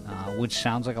 which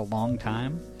sounds like a long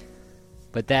time,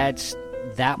 but that's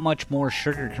that much more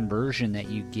sugar conversion that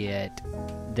you get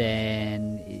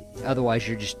than otherwise.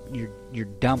 You're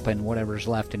dumping whatever's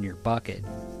left in your bucket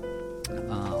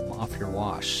off your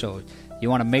wash. So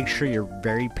you want to make sure you're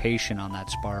very patient on that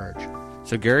sparge.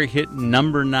 So Gary hit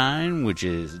number 9, which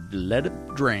is let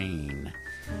it drain.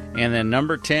 And then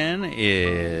number 10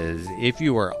 is if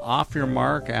you are off your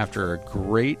mark after a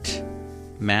great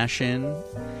mash-in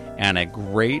and a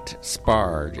great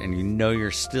sparge and you know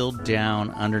you're still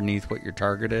down underneath what your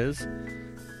target is,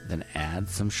 then add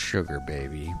some sugar,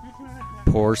 baby.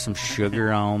 Pour some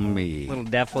sugar on me. Little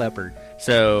Def Leppard.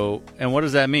 So, and what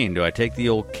does that mean? Do I take the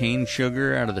old cane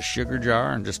sugar out of the sugar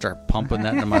jar and just start pumping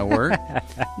that into my wort?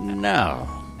 No.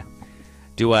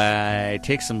 Do I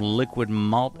take some liquid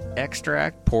malt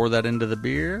extract, pour that into the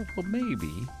beer? Well,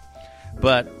 maybe.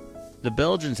 But the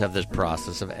Belgians have this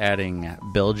process of adding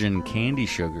Belgian candy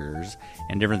sugars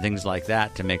and different things like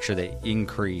that to make sure they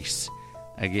increase,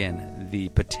 again, the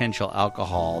potential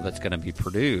alcohol that's going to be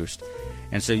produced.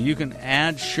 And so you can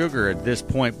add sugar at this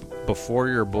point before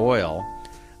your boil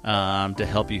to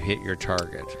help you hit your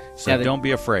target. So don't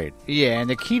be afraid. Yeah, and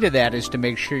the key to that is to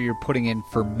make sure you're putting in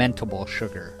fermentable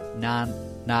sugar, not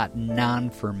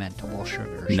non-fermentable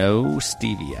sugars. No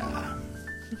stevia.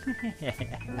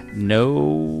 No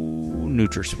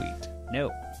NutraSweet.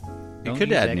 No. You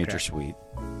could add NutraSweet,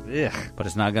 but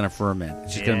it's not going to ferment.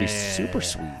 It's just going to be super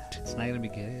sweet. It's not going to be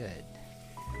good.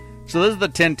 So those are the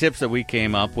 10 tips that we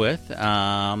came up with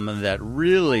that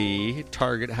really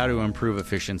target how to improve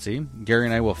efficiency. Gary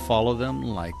and I will follow them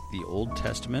like the Old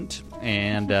Testament,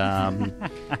 and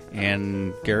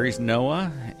and Gary's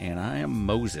Noah, and I am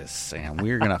Moses, and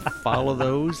we're going to follow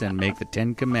those and make the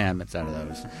 10 Commandments out of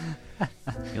those.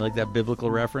 You like that biblical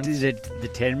reference? Is it the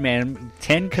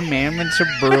 10 Commandments of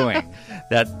brewing?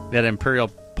 that Imperial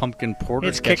Pumpkin Porter?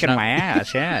 It's kicking my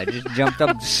ass, yeah. It just jumped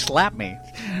up to slap me.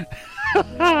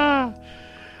 All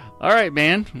right,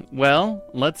 man. Well,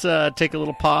 let's take a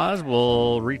little pause.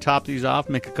 We'll retop these off,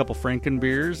 make a couple Franken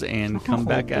beers, and come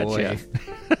back at you.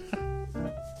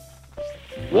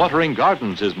 Watering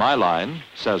gardens is my line,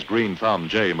 says Green Thumb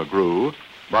J. McGrew.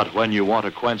 But when you want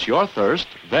to quench your thirst,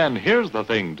 then here's the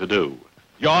thing to do.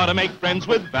 You ought to make friends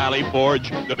with Valley Forge,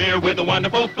 the beer with a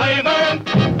wonderful flavor.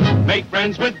 Make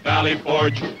friends with Valley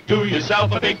Forge. Do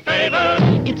yourself a big favor.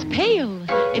 It's pale,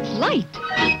 it's light,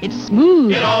 it's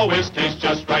smooth. It always tastes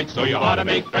just right, so you ought to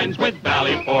make friends with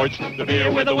Valley Forge, the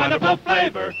beer with a wonderful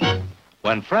flavor.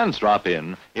 When friends drop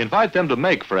in, invite them to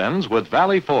make friends with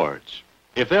Valley Forge.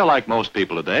 If they're like most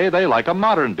people today, they like a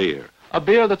modern beer, a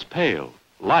beer that's pale,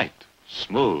 light,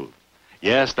 smooth.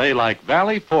 Yes, they like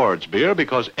Valley Forge beer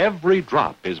because every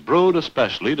drop is brewed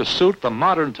especially to suit the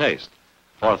modern taste.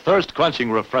 For thirst-quenching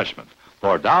refreshment,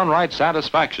 for downright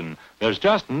satisfaction, there's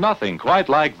just nothing quite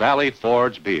like Valley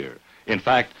Forge beer. In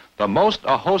fact, the most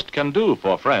a host can do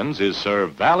for friends is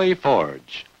serve Valley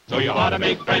Forge. So you ought to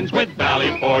make friends with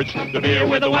Valley Forge, the beer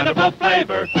with a wonderful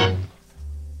flavor.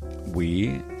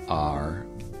 We are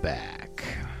back.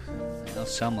 Well,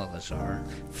 some of us are.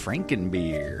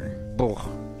 Frankenbeer.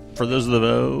 For those of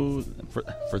those,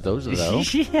 for those of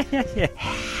those, yeah.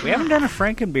 We haven't done a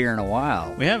Frankenbeer in a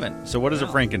while. we haven't. So, what is a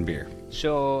Frankenbeer?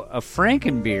 So a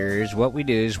Frankenbeer is what we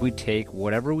do is we take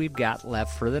whatever we've got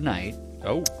left for the night,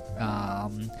 Oh,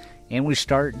 and we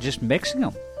start just mixing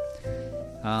them.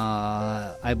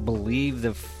 I believe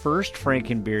the first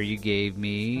Frankenbeer you gave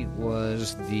me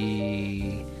was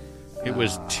it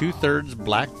was 2/3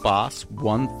 Black Boss,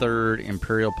 1/3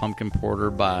 Imperial Pumpkin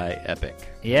Porter by Epic.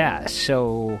 Yeah,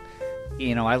 so,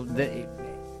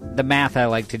 the math I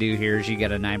like to do here is you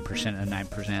get a 9% and a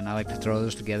 9%. I like to throw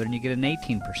those together and you get an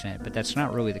 18%, but that's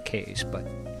not really the case. But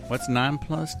What's 9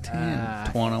 plus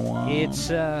 10? 21.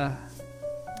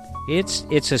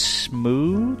 It's a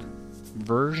smooth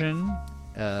version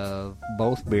of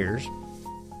both beers,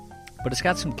 but it's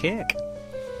got some kick.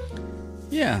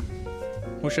 Yeah.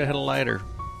 Wish I had a lighter.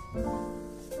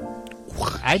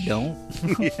 I don't.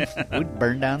 We'd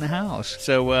burn down the house.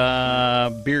 So,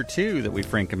 beer 2 that we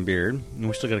Frankenbeered, and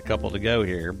we still got a couple to go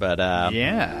here, but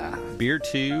Yeah. beer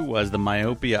 2 was the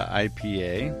Myopia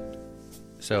IPA.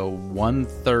 So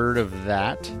 1/3 of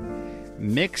that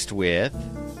mixed with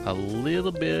a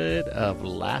little bit of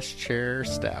Last Chair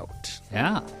Stout.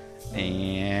 Yeah.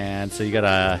 And so you got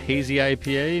a hazy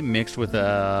IPA mixed with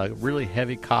a really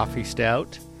heavy coffee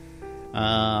stout.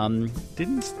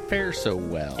 Didn't fare so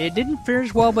well. It didn't fare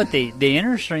as well, but the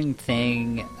interesting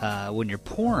thing when you're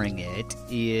pouring it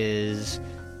is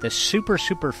the super,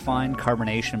 super fine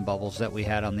carbonation bubbles that we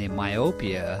had on the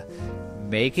Myopia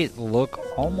make it look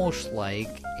almost like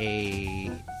a...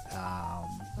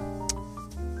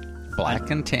 Black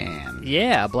and tan.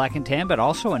 Yeah, black and tan, but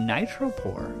also a nitro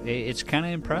pour. It's kind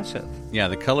of impressive. Yeah,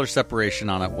 the color separation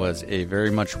on it was a very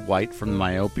much white from the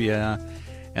Myopia,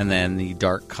 and then the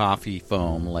dark coffee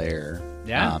foam layer.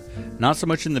 Yeah. Not so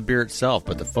much in the beer itself,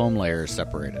 but the foam layer is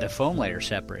separated. The foam layer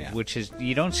separated, Yeah. which is,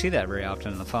 you don't see that very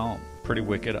often in the foam. Pretty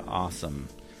wicked awesome.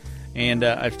 And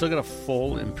I've still got a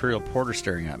full Imperial Porter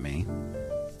staring at me.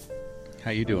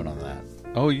 How you doing on that?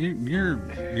 Oh,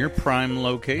 you're prime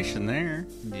location there.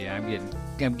 Yeah,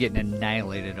 I'm getting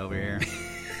annihilated over here.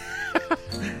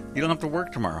 You don't have to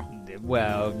work tomorrow.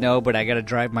 Well, no, but I got to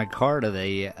drive my car to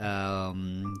the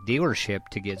dealership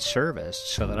to get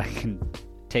serviced so that I can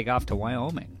take off to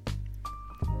Wyoming.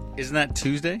 Isn't that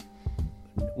Tuesday?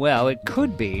 Well, it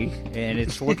could be, and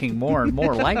it's looking more and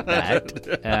more like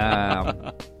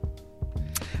that.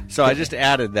 So I just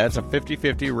added that's a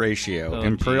 50-50 ratio. Oh,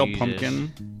 Imperial Jesus.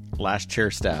 Pumpkin, Last Chair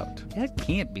Stout. That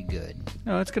can't be good.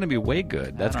 No, it's going to be way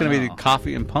good. That's I going don't to be know. the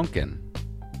coffee and pumpkin.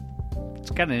 It's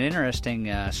got an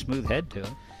interesting smooth head to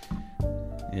it.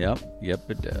 Yep,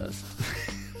 it does.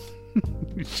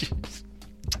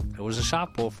 It was a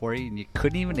softball for you, and you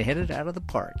couldn't even hit it out of the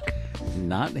park.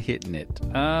 Not hitting it.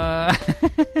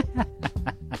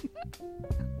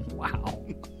 Wow.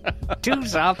 2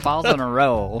 softballs in a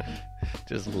row.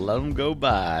 Just let them go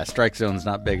by. Strike zone's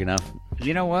not big enough.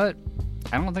 You know what?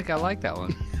 I don't think I like that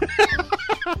one.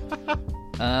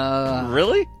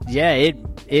 Really? Yeah,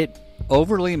 it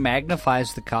overly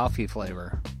magnifies the coffee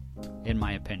flavor, in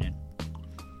my opinion.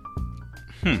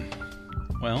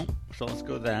 Well, so let's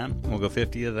go with that. We'll go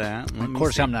 50 of that. Of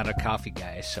course, I'm not a coffee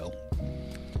guy, so...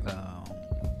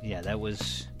 yeah, that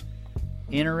was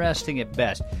interesting at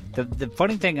best. The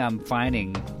funny thing I'm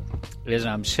finding is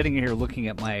I'm sitting here looking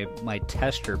at my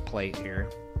tester plate here.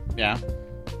 Yeah.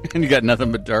 And you got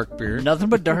nothing but dark beer. Nothing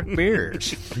but dark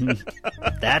beers.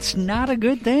 That's not a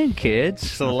good thing, kids.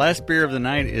 So the last beer of the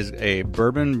night is a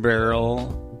Bourbon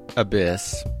Barrel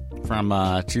Abyss from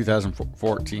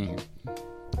 2014.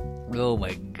 Oh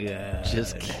my god.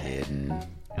 Just kidding.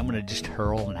 I'm going to just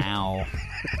hurl now.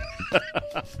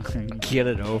 Get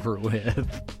it over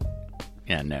with.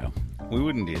 Yeah, no. We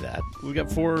wouldn't do that. We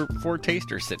got four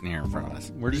tasters sitting here in front of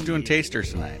us. We're just doing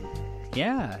tasters tonight.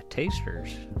 Yeah,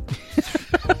 tasters.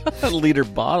 A liter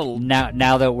bottle.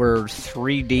 Now that we're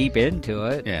 3 deep into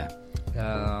it. Yeah.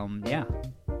 Yeah.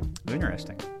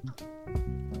 Interesting.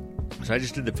 So I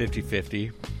just did the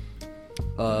 50-50.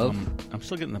 I'm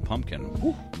still getting the pumpkin.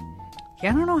 Woo. Yeah,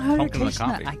 I don't know how to Pumpkin taste with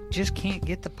that. coffee. I just can't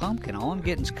get the pumpkin. All I'm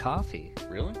getting is coffee.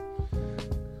 Really?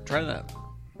 Try that.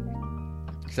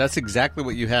 So that's exactly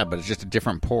what you had, but it's just a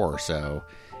different pour. So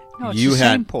No, it's you the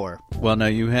had same pour. Well, no,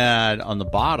 you had on the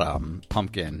bottom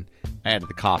pumpkin. I added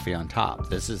the coffee on top.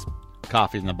 This is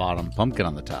coffee in the bottom, pumpkin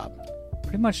on the top.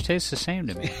 Pretty much tastes the same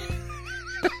to me.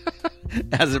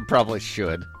 As it probably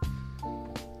should.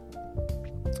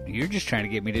 You're just trying to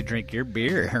get me to drink your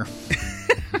beer.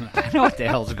 I know what the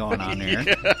hell's going on here.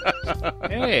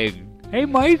 Hey,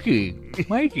 Mikey,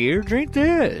 here, drink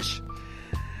this.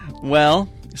 Well,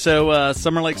 so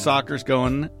Summer Lake Soccer's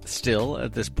going still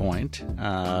at this point. We've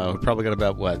probably got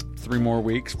about, 4 more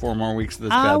weeks of this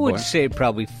bad boy? I would say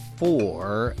probably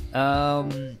 4.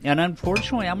 And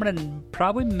unfortunately, I'm going to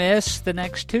probably miss the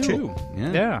next 2. 2,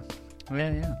 yeah.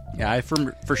 Yeah, I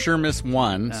for sure missed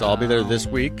 1, so I'll be there this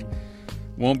week.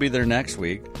 Won't be there next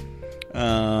week.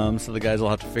 So the guys will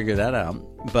have to figure that out.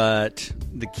 But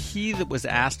the key that was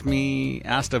asked of me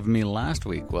last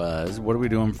week was, what are we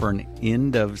doing for an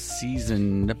end of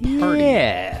season party?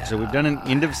 Yeah. So we've done an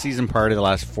end of season party the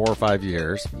last 4 or 5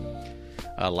 years.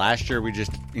 Last year we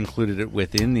just included it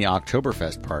within the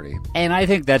Oktoberfest party. And I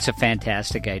think that's a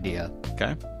fantastic idea.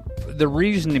 Okay. The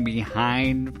reason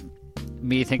behind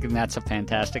me thinking that's a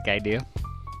fantastic idea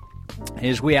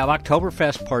is we have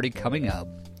Oktoberfest party coming up.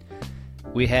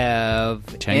 We have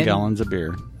 10 gallons of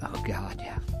beer. Oh God,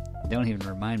 yeah. Don't even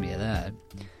remind me of that.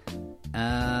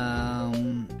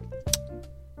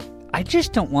 I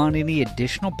just don't want any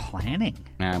additional planning.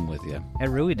 I'm with you. I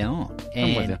really don't.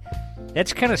 And I'm with you.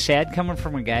 That's kind of sad coming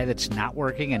from a guy that's not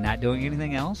working and not doing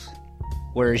anything else.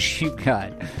 Whereas you've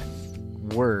got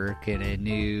work and a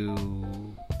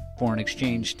new foreign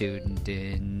exchange student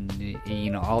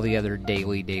and all the other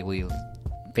daily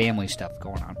family stuff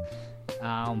going on.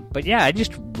 But yeah, I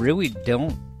just really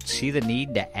don't see the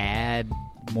need to add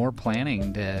more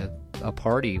planning to a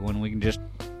party when we can just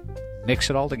mix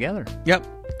it all together. Yep.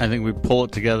 I think we pull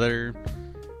it together,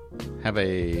 have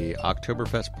a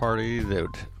Oktoberfest party that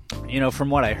would... from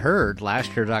what I heard,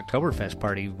 last year's Oktoberfest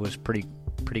party was pretty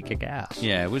kick-ass.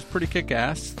 Yeah, it was pretty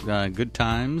kick-ass. Good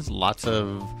times, lots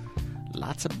of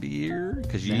beer,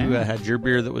 because you had your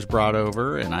beer that was brought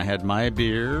over, and I had my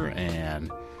beer,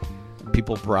 and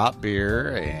people brought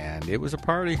beer, and it was a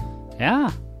party.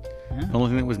 Yeah. The only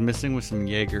thing that was missing was some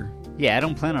Jaeger. Yeah, I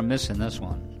don't plan on missing this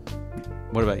one.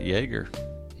 What about Jaeger?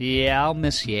 Yeah, I'll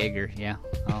miss Jaeger, yeah.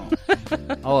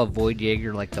 I'll avoid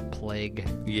Jaeger like the plague.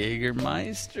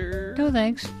 Jägermeister. No,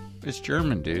 thanks. It's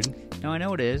German, dude. No, I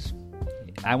know it is.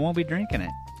 I won't be drinking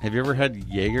it. Have you ever had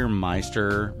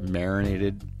Jägermeister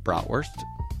marinated bratwurst?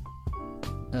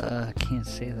 I can't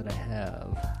say that I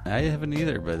have. I haven't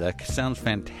either, but that sounds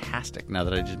fantastic now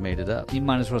that I just made it up. You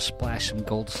might as well splash some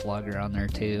Goldschlager on there,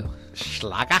 too.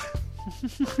 Schlager?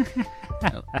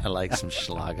 I like some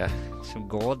Schlager. Some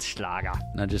Goldschlager.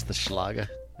 Not just the Schlager.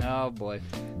 Oh, boy.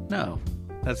 No.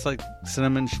 That's like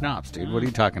cinnamon schnapps, dude. What are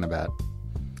you talking about?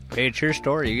 Hey, it's your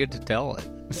story. You get to tell it.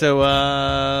 So,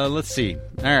 let's see.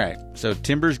 All right. So,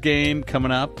 Timbers game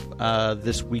coming up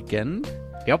this weekend.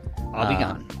 Yep. I'll be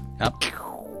gone. Yep.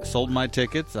 Sold my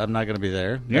tickets. I'm not going to be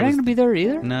there. You're not going to be there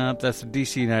either? No, that's a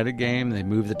DC United game. They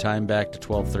moved the time back to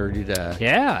 12:30 to...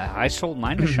 Yeah, I sold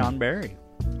mine to Sean Barry.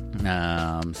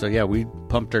 So, yeah, we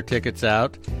pumped our tickets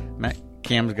out.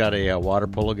 Cam's got a water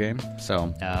polo game,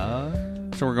 so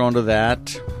we're going to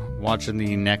that. Watching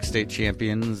the next state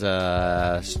champions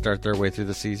start their way through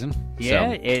the season.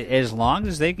 Yeah, as long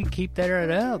as they can keep that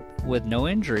up with no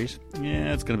injuries.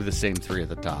 Yeah, it's going to be the same 3 at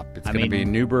the top. It's going to be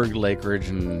Newburgh, Lake Ridge,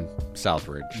 and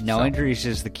Southridge. No injuries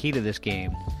is the key to this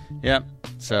game. Yep.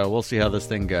 So we'll see how this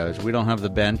thing goes. We don't have the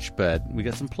bench, but we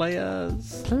got some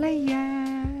players.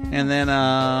 And then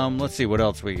let's see what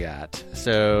else we got.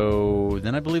 So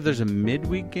then I believe there's a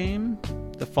midweek game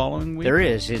the following week. There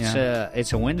is.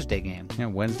 It's a Wednesday game. Yeah,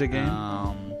 Wednesday game.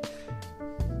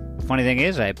 Funny thing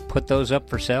is, I put those up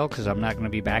for sale because I'm not going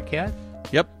to be back yet.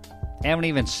 Yep. Haven't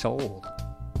even sold.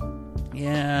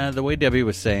 Yeah, the way Debbie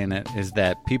was saying it is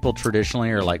that people traditionally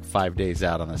are like 5 days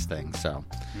out on this thing, so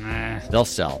they'll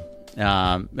sell.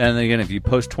 And then again, if you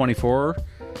post 24,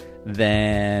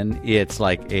 then it's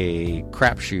like a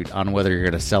crapshoot on whether you're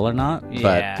going to sell or not.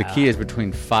 Yeah. But the key is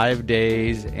between 5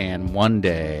 days and 1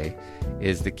 day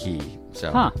is the key.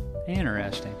 So,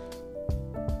 interesting.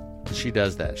 She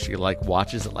does that. She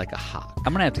watches it like a hawk.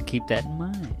 I'm going to have to keep that in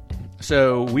mind.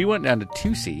 So we went down to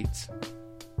 2 seats.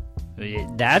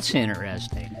 That's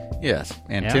interesting. Yes,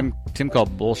 and Yeah. Tim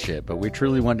called bullshit, but we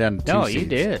truly went down to 2 No, seats. you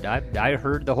did. I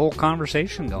heard the whole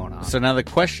conversation going on. So now the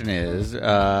question is,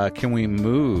 can we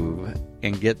move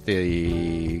and get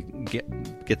the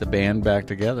band back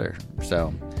together?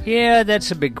 So Yeah,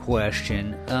 that's a big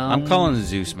question. I'm calling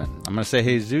Zeusman. I'm going to say,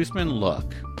 hey, Zeusman,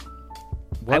 look,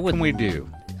 what can we do?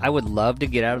 I would love to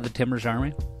get out of the Timbers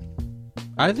Army,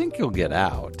 I think you'll get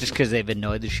out. just because they've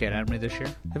annoyed the shit out of me this year.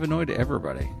 They've annoyed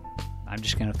everybody. I'm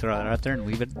just going to throw that out there and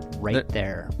leave it right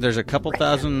there. There's a couple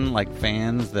thousand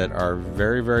fans that are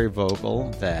very, very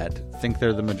vocal that think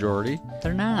they're the majority,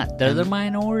 They're not. They're the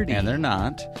minority. and they're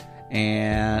not.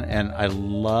 And I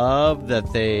love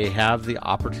that they have the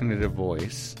opportunity to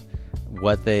voice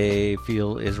what they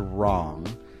feel is wrong.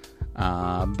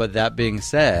 But that being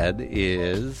said,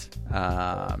 is you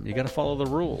got to follow the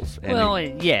rules. And Well,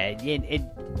 yeah.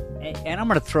 And I'm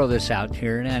going to throw this out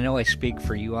here, and I know I speak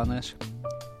for you on this.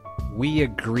 We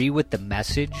agree with the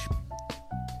message.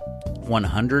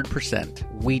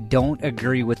 100%. We don't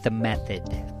agree with the method.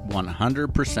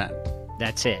 100%.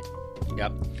 That's it.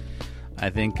 Yep. I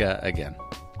think again,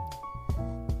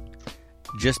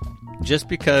 just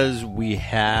because we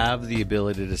have the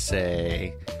ability to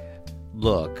say,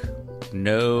 look,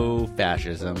 no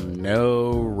fascism,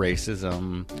 no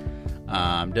racism,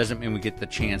 doesn't mean we get the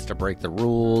chance to break the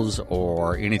rules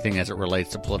or anything as it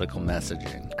relates to political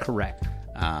messaging. Correct.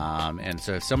 And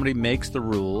so if somebody makes the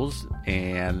rules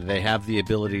and they have the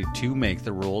ability to make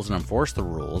the rules and enforce the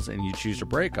rules and you choose to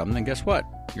break them, then guess what?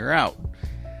 You're out.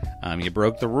 You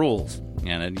broke the rules,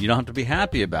 and you don't have to be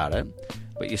happy about it,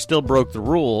 but you still broke the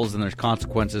rules, and there's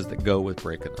consequences that go with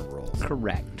breaking the rules.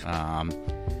 Correct.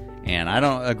 And I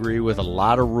don't agree with a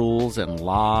lot of rules and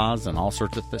laws and all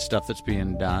sorts of stuff that's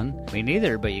being done. Me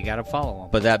neither, but you got to follow them.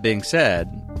 But that being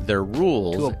said, they're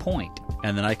rules. To a point.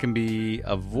 And then I can be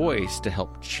a voice to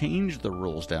help change the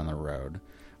rules down the road.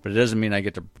 But it doesn't mean I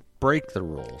get to break the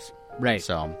rules. Right.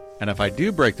 So, and if I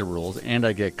do break the rules and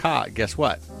I get caught, guess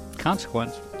what?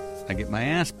 Consequence. I get my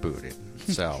ass booted.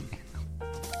 So,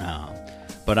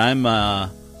 but I'm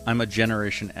a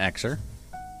Generation Xer,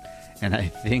 and I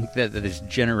think that this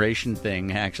generation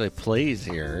thing actually plays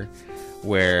here,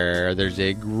 where there's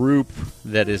a group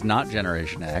that is not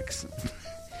Generation X.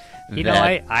 You know,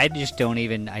 I just don't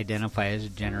even identify as a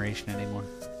generation anymore.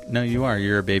 No, you are.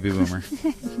 You're a baby boomer.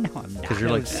 No, I'm not. Because you're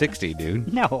like 60,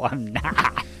 dude. No, I'm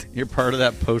not. You're part of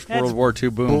that post-World War II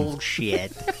boom.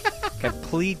 Bullshit.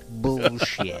 Complete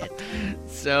bullshit.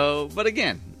 So, but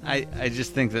again, I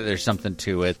just think that there's something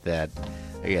to it that,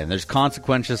 again, there's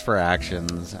consequences for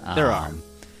actions. There are.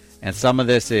 And some of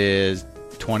this is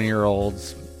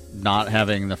 20-year-olds not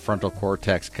having the frontal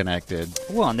cortex connected.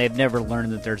 Well, and they've never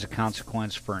learned that there's a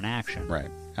consequence for an action. Right.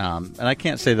 And I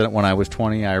can't say that when I was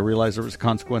 20, I realized there was a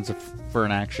consequence for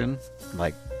an action.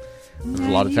 Like, there was a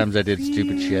lot of times I did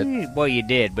stupid shit. Well, you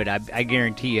did, but I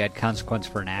guarantee you had consequence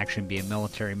for an action, be a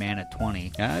military man at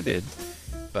 20. Yeah, I did.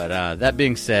 But that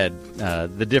being said,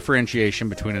 the differentiation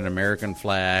between an American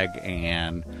flag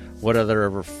and what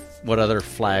other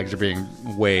flags are being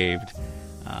waved,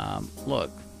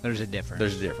 look, there's a difference.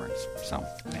 There's a difference. So,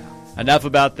 yeah. Enough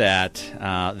about that.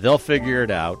 They'll figure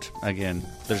it out. Again,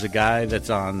 there's a guy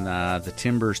that's on the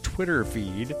Timbers Twitter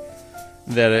feed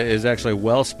that is actually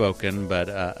well-spoken, but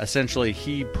essentially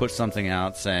he put something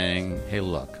out saying, hey,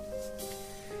 look,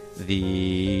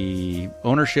 the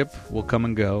ownership will come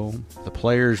and go, the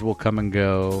players will come and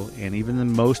go, and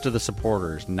even most of the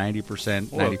supporters, 90%,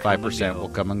 95% will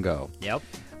come and go. Yep.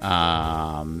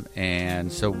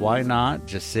 And so why not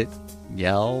just sit,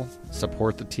 yell,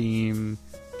 support the team,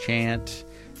 chant,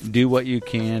 do what you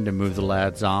can to move the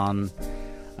lads on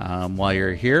while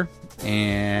you're here,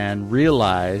 and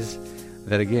realize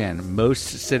that, again, most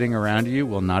sitting around you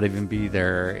will not even be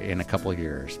there in a couple of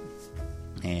years.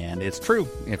 And it's true.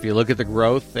 If you look at the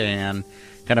growth and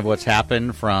kind of what's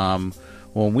happened from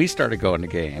when we started going to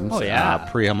games,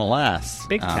 pre-MLS,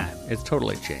 big time. It's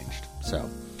totally changed. So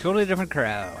totally different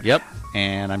crowd. Yep.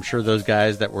 And I'm sure those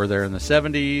guys that were there in the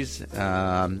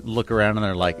 70s look around and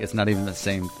they're like, it's not even the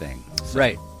same thing. So,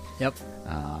 right. Yep.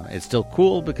 It's still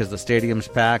cool because the stadium's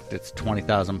packed. It's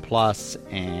 20,000 plus,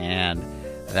 and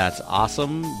that's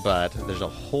awesome. But there's a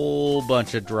whole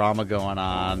bunch of drama going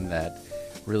on that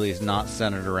really is not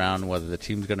centered around whether the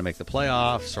team's going to make the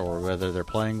playoffs or whether they're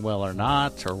playing well or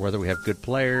not or whether we have good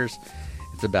players.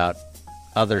 It's about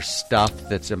other stuff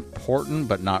that's important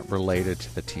but not related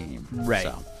to the team. Right.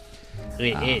 So,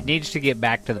 it needs to get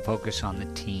back to the focus on the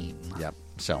team. Yep.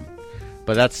 So,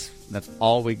 but that's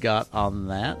all we got on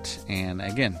that. And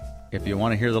again, If you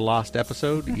want to hear the lost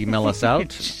episode, email us out.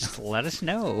 Just let us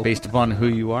know. Based upon who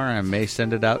you are, I may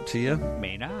send it out to you.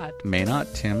 May not. May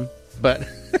not, Tim. But,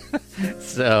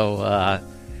 so, all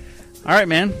right,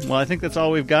 man. Well, I think that's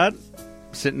all we've got.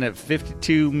 Sitting at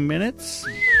 52 minutes.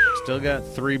 Still got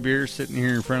 3 beers sitting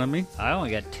here in front of me. I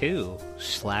only got 2.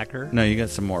 Slacker. No, you got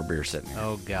some more beer sitting here.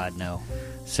 Oh, God, no.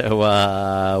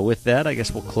 So, with that, I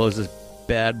guess we'll close this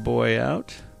bad boy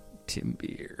out. Tim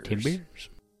Beers. Tim Beers.